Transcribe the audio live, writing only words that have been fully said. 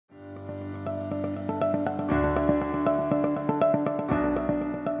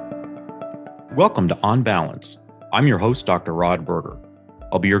Welcome to On Balance. I'm your host, Dr. Rod Berger.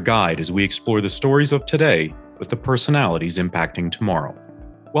 I'll be your guide as we explore the stories of today with the personalities impacting tomorrow.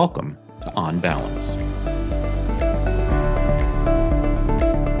 Welcome to On Balance.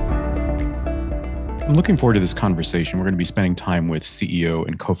 I'm looking forward to this conversation. We're going to be spending time with CEO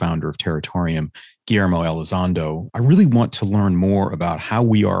and co-founder of Territorium, Guillermo Elizondo. I really want to learn more about how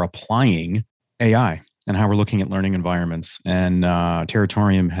we are applying AI and how we're looking at learning environments. And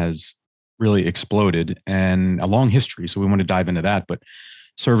Territorium has really exploded and a long history. So we want to dive into that. But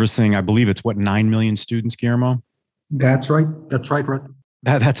servicing, I believe it's 9 million students, Guillermo? That's right, Rod.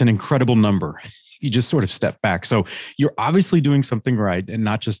 That's an incredible number. You just sort of step back. So you're obviously doing something right, and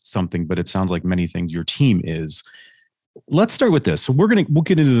not just something, but it sounds like many things your team is. Let's start with this. So we'll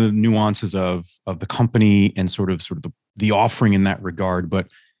get into the nuances of the company and sort of the offering in that regard. But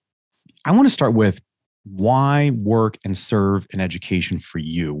I want to start with why work and serve in education for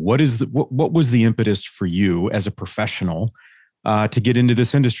you. What was the impetus for you as a professional to get into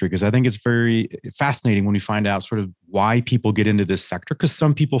this industry? Because I think it's very fascinating when we find out sort of why people get into this sector, because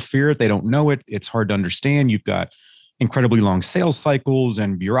some people fear it, they don't know it, it's hard to understand. You've got incredibly long sales cycles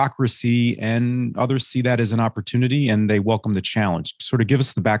and bureaucracy, and others see that as an opportunity and they welcome the challenge. Sort of give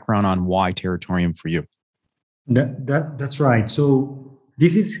us the background on why Territorium for you. That's right. So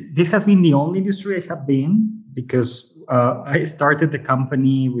this has been the only industry I have been, because I started the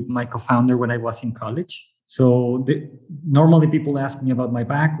company with my co-founder when I was in college. So normally people ask me about my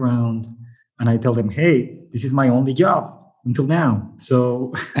background and I tell them, hey, this is my only job until now.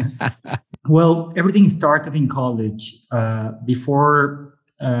 So, well, everything started in college. Before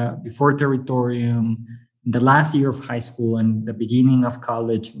Territorium, the last year of high school and the beginning of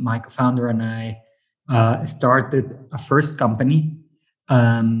college, my co-founder and I started a first company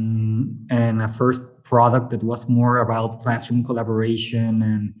and a first product that was more about classroom collaboration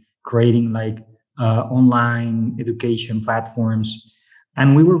and creating online education platforms.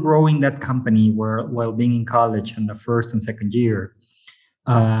 And we were growing that company while being in college in the first and second year.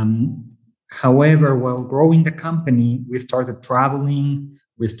 However, while growing the company, we started traveling,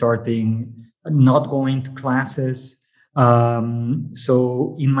 we started not going to classes.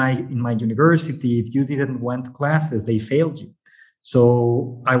 So in my university, if you didn't went to classes, they failed you.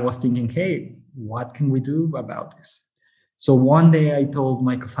 So I was thinking, hey, what can we do about this? So one day I told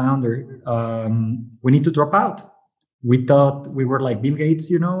my co-founder, we need to drop out. We thought we were like Bill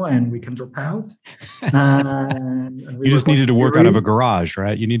Gates, and we can drop out. You just needed to work out of a garage,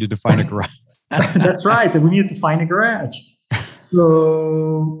 right? You needed to find a garage. That's right. And we needed to find a garage.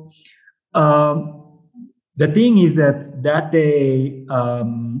 So the thing is that day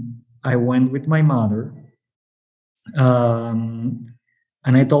I went with my mother.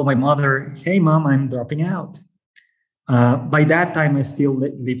 And I told my mother, hey, Mom, I'm dropping out. By that time, I still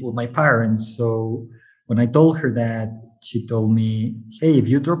live with my parents. So when I told her that, she told me, hey, if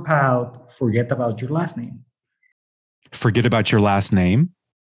you drop out, forget about your last name. Forget about your last name?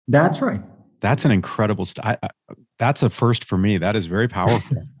 That's right. That's an incredible that's a first for me. That is very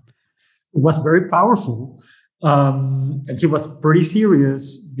powerful. It was very powerful. And she was pretty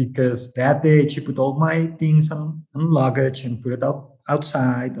serious, because that day she put all my things on luggage and put it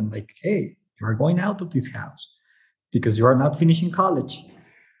outside and hey, you are going out of this house because you are not finishing college.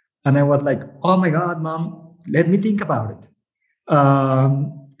 And I was like, oh my God, Mom, let me think about it.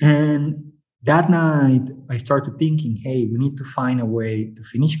 And that night I started thinking, hey, we need to find a way to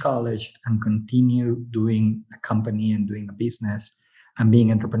finish college and continue doing a company and doing a business and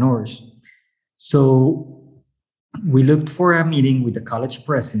being entrepreneurs. So we looked for a meeting with the college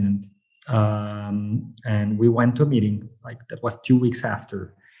president, and we went to a meeting that was 2 weeks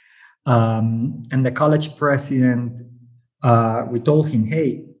after. And the college president, we told him,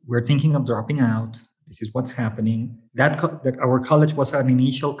 hey, we're thinking of dropping out. This is what's happening. That our college was an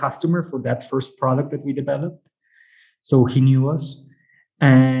initial customer for that first product that we developed. So he knew us.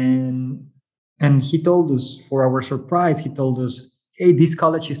 And he told us, for our surprise, he told us, hey, this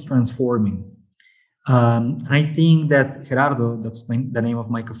college is transforming. I think that Gerardo, that's the name of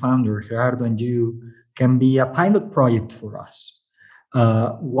my co-founder, Gerardo, and you can be a pilot project for us.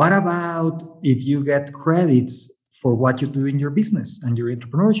 What about if you get credits for what you do in your business and your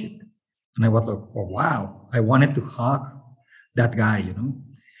entrepreneurship? And I was like, oh, wow. I wanted to hug that guy,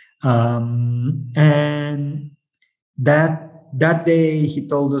 And that day he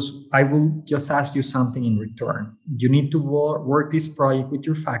told us, I will just ask you something in return. You need to work this project with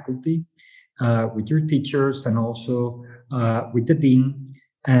your faculty, with your teachers, and also with the dean,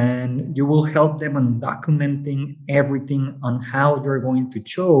 and you will help them on documenting everything on how you're going to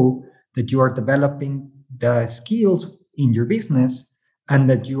show that you are developing the skills in your business and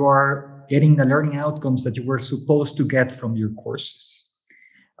that you are getting the learning outcomes that you were supposed to get from your courses.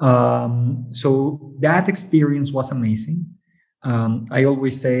 So that experience was amazing. I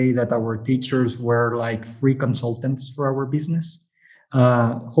always say that our teachers were like free consultants for our business.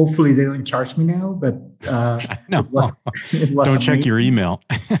 Hopefully they don't charge me now, but No, it was it was don't check your amazing, email.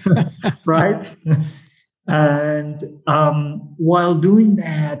 right? And while doing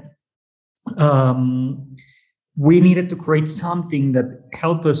that, um, we needed to create something that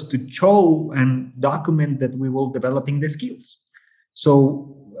helped us to show and document that we were developing the skills. So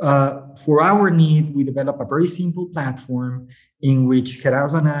for our need, we developed a very simple platform in which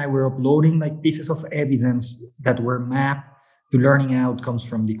Gerardo and I were uploading like pieces of evidence that were mapped to learning outcomes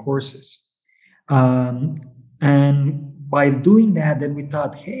from the courses. Um, and by doing that, then we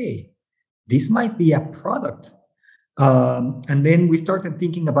thought, hey, this might be a product. And then we started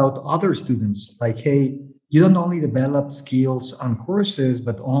thinking about other students, like, hey, you don't only develop skills on courses,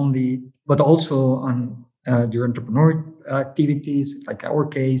 but also on your entrepreneur activities, like our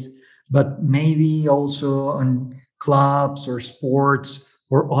case, but maybe also on clubs or sports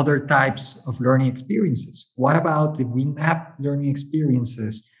or other types of learning experiences. What about if we map learning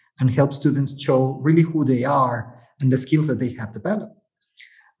experiences and help students show really who they are and the skills that they have developed?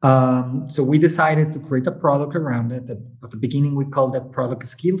 So we decided to create a product around it. At the beginning, we called that product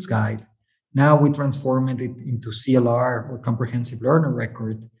skills guide. Now we transformed it into CLR, or comprehensive learner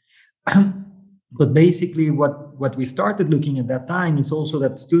record. But basically, what we started looking at that time is also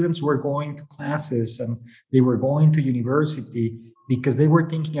that students were going to classes and they were going to university because they were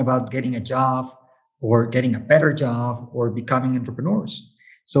thinking about getting a job or getting a better job or becoming entrepreneurs.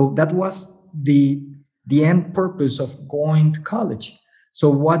 So that was the end purpose of going to college. So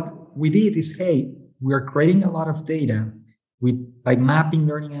what we did is, hey, we are creating a lot of data by mapping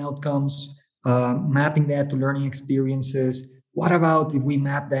learning outcomes, mapping that to learning experiences. What about if we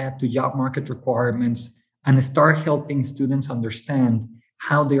map that to job market requirements and start helping students understand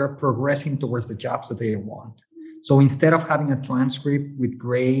how they are progressing towards the jobs that they want? So instead of having a transcript with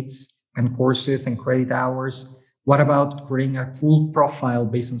grades and courses and credit hours, what about creating a full profile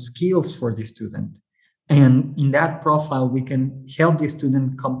based on skills for the student? And in that profile, we can help the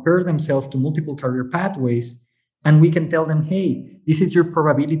student compare themselves to multiple career pathways. And we can tell them, hey, this is your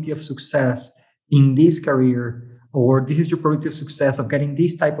probability of success in this career, or this is your probability of success of getting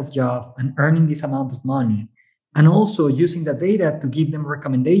this type of job and earning this amount of money. And also using the data to give them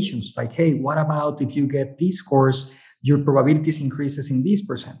recommendations like, hey, what about if you get this course, your probabilities increases in this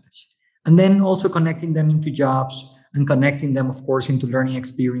percentage? And then also connecting them into jobs and connecting them, of course, into learning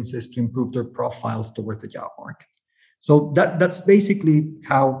experiences to improve their profiles towards the job market. So that's basically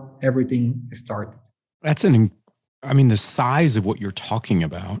how everything started. That's I mean, the size of what you're talking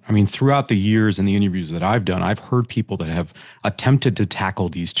about. I mean, throughout the years and the interviews that I've done, I've heard people that have attempted to tackle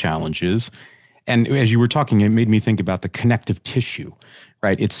these challenges. And as you were talking, it made me think about the connective tissue,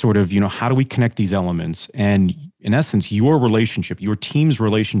 right? It's sort of, how do we connect these elements? And in essence, your relationship, your team's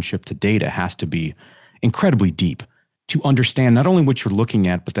relationship to data has to be incredibly deep to understand not only what you're looking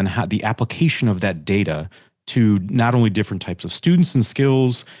at, but then how the application of that data to not only different types of students and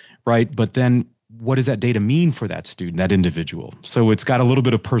skills, right? But then what does that data mean for that student, that individual? So it's got a little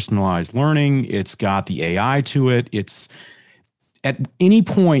bit of personalized learning. It's got the AI to it. It's at any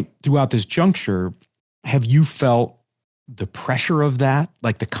point throughout this juncture, have you felt the pressure of that,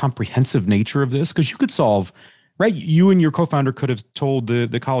 like the comprehensive nature of this? Because you could solve, right? You and your co-founder could have told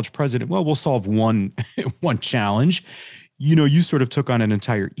the college president, well, we'll solve one one challenge. You sort of took on an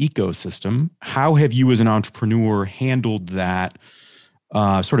entire ecosystem. How have you as an entrepreneur handled that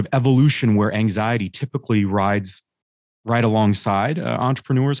sort of evolution where anxiety typically rides right alongside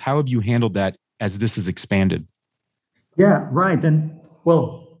entrepreneurs? How have you handled that as this has expanded? Yeah, right. And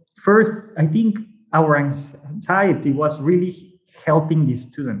well, first, I think our anxiety was really helping the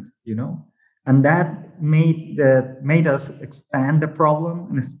student, and that made us expand the problem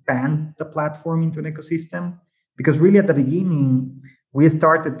and expand the platform into an ecosystem. Because really at the beginning, we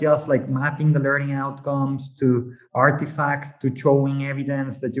started just like mapping the learning outcomes to artifacts, to showing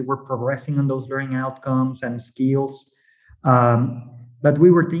evidence that you were progressing on those learning outcomes and skills. Um, but we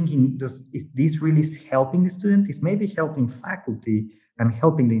were thinking, is this really helping the student? Is maybe helping faculty and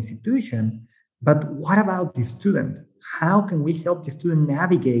helping the institution. But what about the student? How can we help the student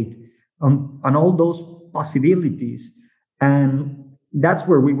navigate on all those possibilities? And that's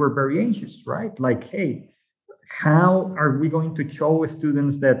where we were very anxious, right? Like, hey, how are we going to show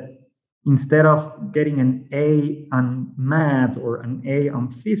students that instead of getting an A on math or an A on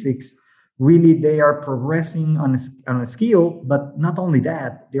physics, really they are progressing on a skill, but not only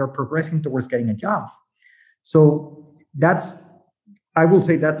that, they are progressing towards getting a job. So that's I will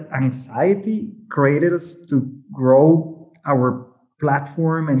say that anxiety created us to grow our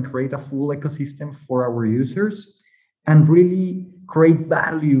platform and create a full ecosystem for our users and really create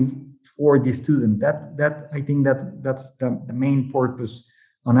value for the student. That I think that's the main purpose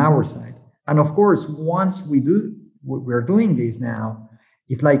on our side. And of course, once we're doing this now,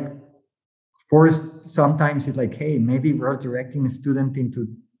 it's like, of course, sometimes it's like, hey, maybe we're directing a student into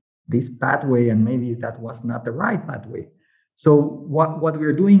this pathway, and maybe that was not the right pathway. So what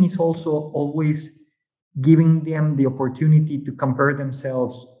we're doing is also always giving them the opportunity to compare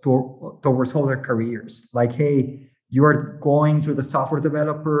themselves towards other careers. Like, hey, you are going through the software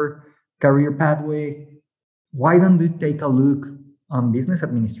developer career pathway. Why don't you take a look on business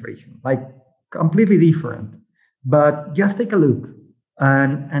administration? Like, completely different, but just take a look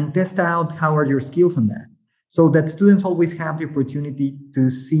and test out how are your skills on that. So that students always have the opportunity to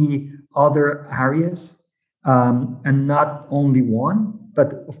see other areas, and not only one.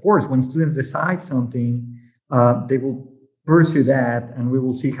 But of course, when students decide something, they will pursue that, and we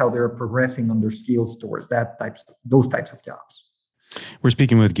will see how they're progressing on their skills towards those types of jobs. We're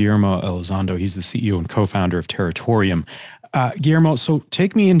speaking with Guillermo Elizondo. He's the CEO and co-founder of Territorium. Guillermo, so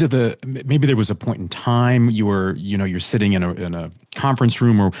take me into maybe there was a point in time you're sitting in a conference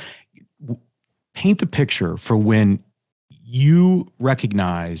room, or paint the picture for when you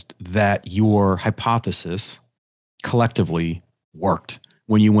recognized that your hypothesis collectively worked.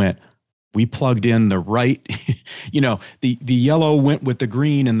 When you went, we plugged in the right, the yellow went with the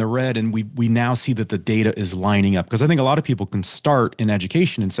green and the red, and we now see that the data is lining up. Because I think a lot of people can start in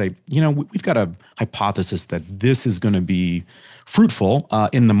education and say, we've got a hypothesis that this is going to be fruitful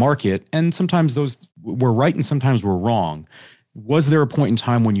in the market, and sometimes those we're right and sometimes we're wrong. Was there a point in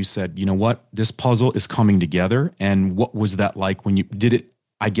time when you said, you know what, this puzzle is coming together? And what was that like when did it,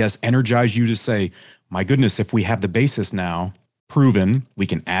 I guess, energize you to say, my goodness, if we have the basis now proven, we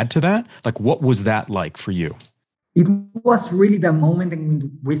can add to that? Like, what was that like for you? It was really the moment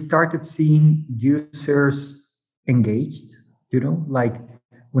when we started seeing users engaged, like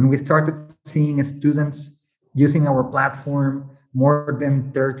when we started seeing students using our platform more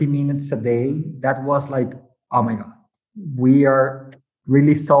than 30 minutes a day. That was like, oh my God, we are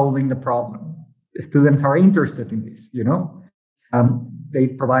really solving the problem. The students are interested in this. They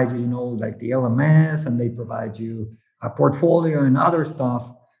provide like the LMS, and they provide you a portfolio and other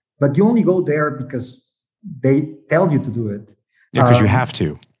stuff, but you only go there because they tell you to do it. Yeah, because you have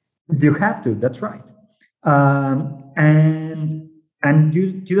to. You have to. That's right. And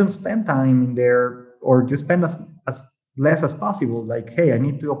you don't spend time in there, or you spend as less as possible. Like, hey, I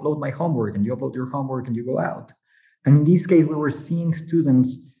need to upload my homework, and you upload your homework and you go out. And in this case, we were seeing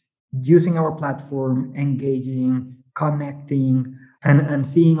students using our platform, engaging, connecting, and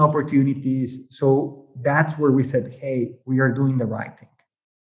seeing opportunities. So that's where we said, hey, we are doing the right thing.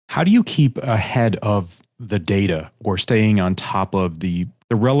 How do you keep ahead of the data, or staying on top of the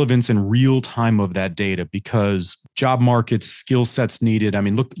relevance in real time of that data? Because job markets, skill sets needed. I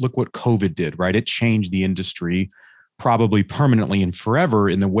mean, look what COVID did, right? It changed the industry probably permanently and forever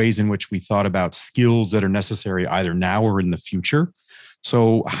in the ways in which we thought about skills that are necessary either now or in the future.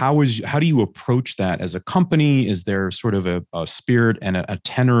 So how do you approach that as a company? Is there sort of a spirit and a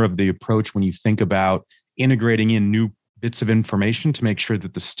tenor of the approach when you think about integrating in new bits of information to make sure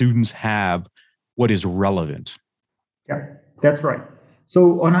that the students have what is relevant? Yeah, that's right.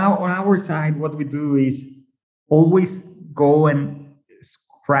 So on our side, what we do is always go and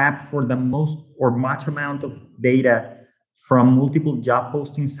scrap for the most or much amount of data from multiple job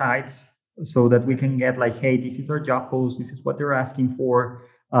posting sites, so that we can get like, hey, this is our job post, this is what they're asking for.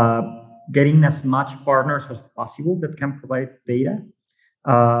 Getting as much partners as possible that can provide data,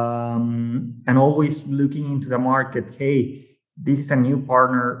 and always looking into the market. Hey, this is a new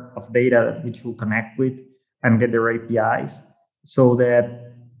partner of data that we should connect with and get their APIs, so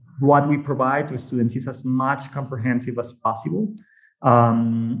that what we provide to students is as much comprehensive as possible.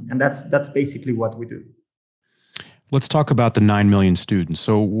 And that's basically what we do. Let's talk about the 9 million students.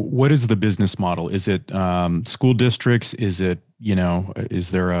 So what is the business model? Is it school districts? Is it,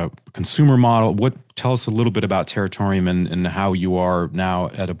 is there a consumer model? Tell us a little bit about Territorium and how you are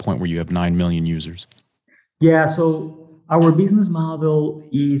now at a point where you have 9 million users. Yeah, so our business model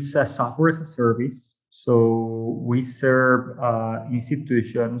is a software as a service. So we serve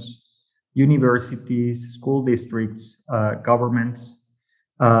institutions, universities, school districts, governments,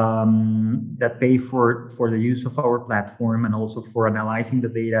 that pay for the use of our platform, and also for analyzing the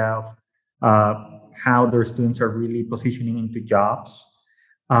data of how their students are really positioning into jobs.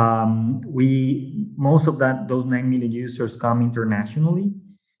 We Most of those 9 million users come internationally.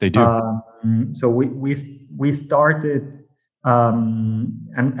 They do. So we started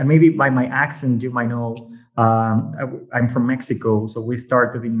And maybe by my accent, you might know I'm from Mexico. So we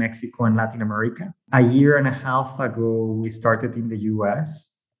started in Mexico and Latin America. A year and a half ago, we started in the US.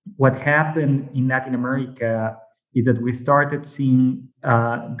 What happened in Latin America is that we started seeing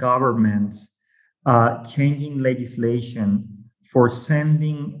governments changing legislation for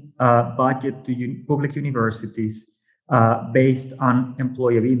sending budget to public universities based on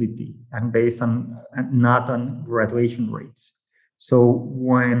employability and based on not on graduation rates. So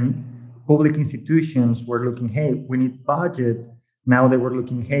when public institutions were looking, hey, we need budget, now they were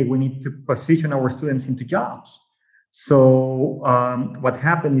looking, hey, we need to position our students into jobs. So what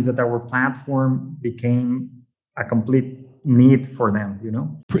happened is that our platform became a complete need for them, you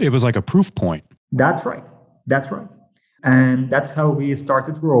know? It was like a proof point. That's right. That's right. And that's how we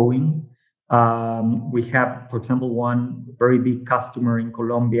started growing. We have, for example, one very big customer in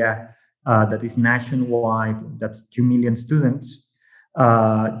Colombia that is nationwide. That's 2 million students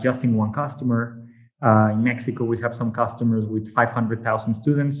just in one customer. In Mexico, we have some customers with 500,000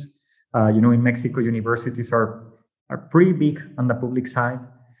 students. In Mexico, universities are pretty big on the public side.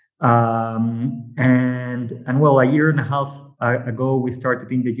 And well, a year and a half ago, we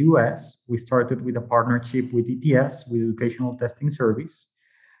started in the US. We started with a partnership with ETS, with Educational Testing Service,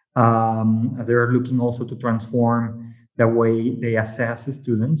 as they are looking also to transform the way they assess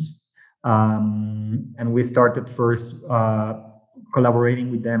students. And we started first collaborating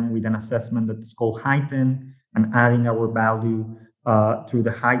with them with an assessment that is called Heighten, and adding our value through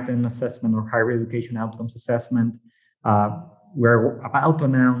the Heighten assessment or higher education outcomes assessment. We're about to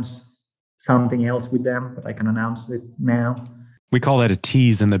announce something else with them, but I can announce it now. We call that a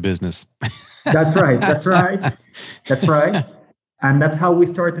tease in the business. That's right. That's right. That's right. And that's how we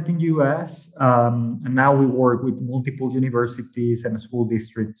started in US. And now we work with multiple universities and school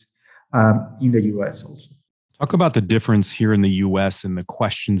districts in the US also. Talk about the difference here in the US and the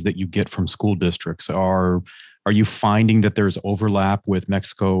questions that you get from school districts. Are you finding that there's overlap with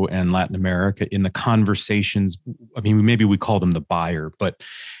Mexico and Latin America in the conversations? I mean, maybe we call them the buyer, but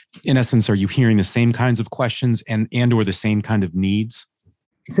in essence, are you hearing the same kinds of questions and or the same kind of needs?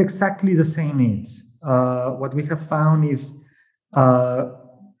 It's exactly the same needs. What we have found is on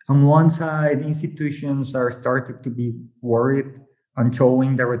one side, institutions are starting to be worried on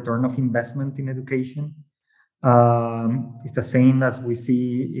showing the return of investment in education. It's the same as we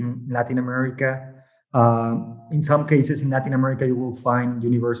see in Latin America. In some cases in Latin America, you will find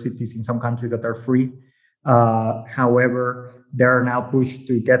universities in some countries that are free. However, they are now pushed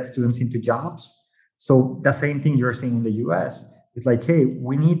to get students into jobs. So the same thing you're seeing in the US. It's like, hey,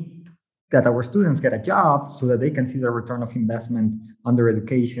 we need that our students get a job so that they can see the return of investment on their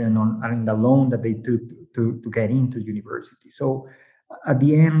education and the loan that they took to get into university. So at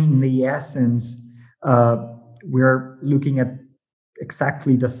the end, in the essence, we're looking at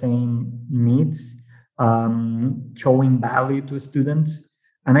exactly the same needs, showing value to students.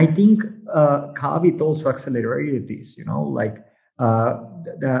 And I think COVID also accelerated this,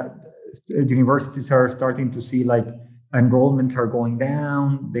 the universities are starting to see like enrollments are going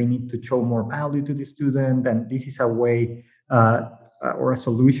down. They need to show more value to the student. And this is a way or a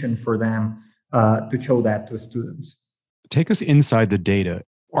solution for them to show that to students. Take us inside the data.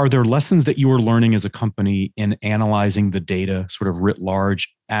 Are there lessons that you are learning as a company in analyzing the data sort of writ large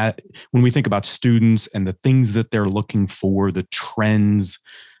when we think about students and the things that they're looking for, the trends?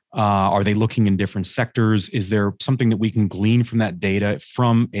 Are they looking in different sectors? Is there something that we can glean from that data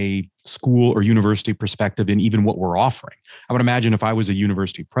from a school or university perspective in even what we're offering? I would imagine if I was a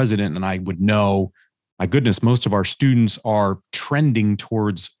university president and I would know, my goodness, most of our students are trending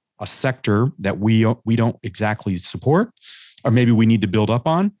towards a sector that we don't exactly support, or maybe we need to build up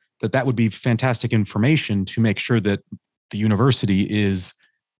on, that would be fantastic information to make sure that the university is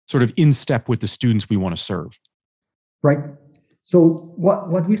sort of in step with the students we want to serve. Right. So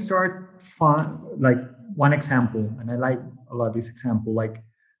what we start like one example, and I like a lot this example, like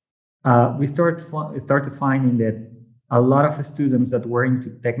we started finding that a lot of students that were into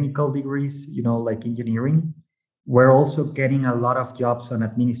technical degrees, like engineering, were also getting a lot of jobs on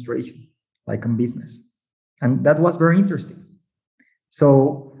administration, like in business. And that was very interesting.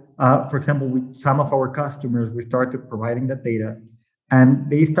 So, for example, with some of our customers, we started providing that data, and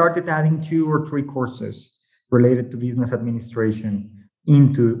they started adding 2 or 3 courses related to business administration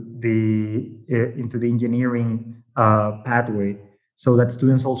into the engineering pathway, so that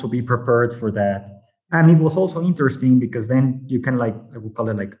students also be prepared for that. And it was also interesting because then you can I would call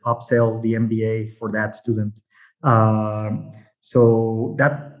it like upsell the MBA for that student. So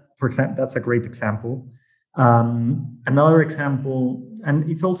that, for example, that's a great example. Another example, and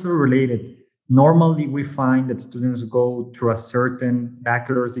it's also related, Normally, we find that students go through a certain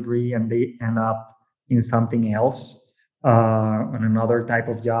bachelor's degree and they end up in something else, on another type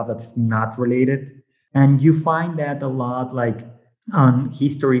of job that's not related. And you find that a lot, like on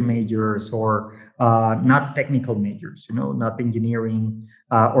history majors or not technical majors, not engineering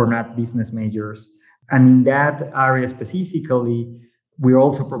or not business majors. And in that area specifically, we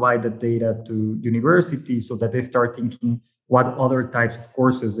also provide the data to universities so that they start thinking what other types of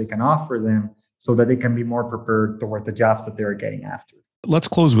courses they can offer them so that they can be more prepared toward the jobs that they're getting after. Let's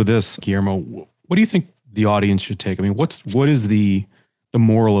close with this, Guillermo. What do you think the audience should take? I mean, what is the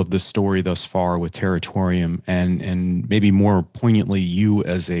moral of the story thus far with Territorium, and maybe more poignantly, you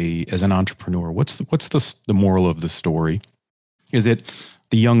as an entrepreneur? What's the moral of the story? Is it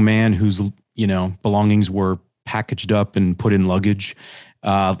the young man whose belongings were packaged up and put in luggage,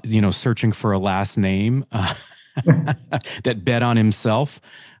 searching for a last name, that bet on himself?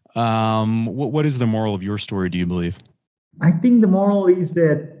 What is the moral of your story, do you believe? I think the moral is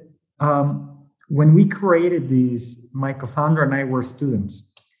that when we created this, my co-founder and I were students,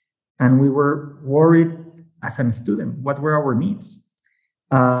 and we were worried as a student, what were our needs?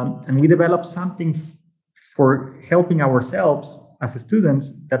 And we developed something for helping ourselves as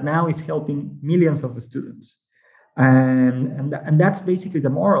students that now is helping millions of students. And that's basically the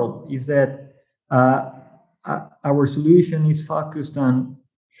moral, is that our solution is focused on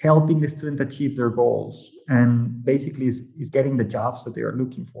helping the student achieve their goals, and basically is getting the jobs that they are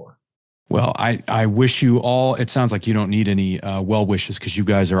looking for. Well, I wish you all, it sounds like you don't need any well wishes, because you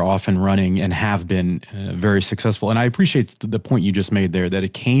guys are off and running and have been very successful. And I appreciate the point you just made there, that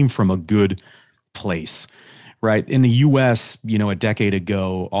it came from a good place, right? In the US, a decade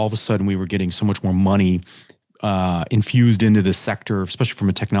ago, all of a sudden we were getting so much more money infused into the sector, especially from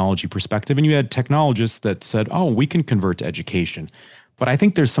a technology perspective. And you had technologists that said, oh, we can convert to education. But I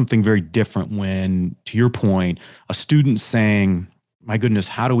think there's something very different when, to your point, a student saying, my goodness,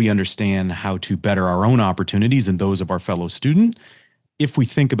 how do we understand how to better our own opportunities and those of our fellow student if we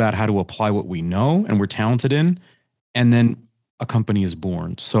think about how to apply what we know and we're talented in, and then a company is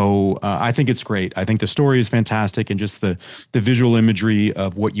born. So I think it's great. I think the story is fantastic, and just the visual imagery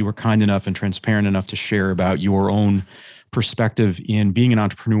of what you were kind enough and transparent enough to share about your own perspective in being an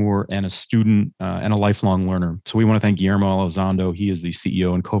entrepreneur and a student and a lifelong learner. So we want to thank Guillermo Elizondo. He is the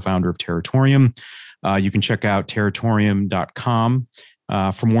CEO and co-founder of Territorium. You can check out territorium.com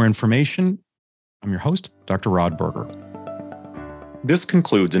for more information. I'm your host, Dr. Rod Berger. This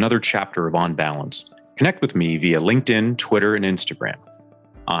concludes another chapter of On Balance. Connect with me via LinkedIn, Twitter, and Instagram.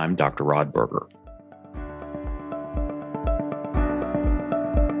 I'm Dr. Rod Berger.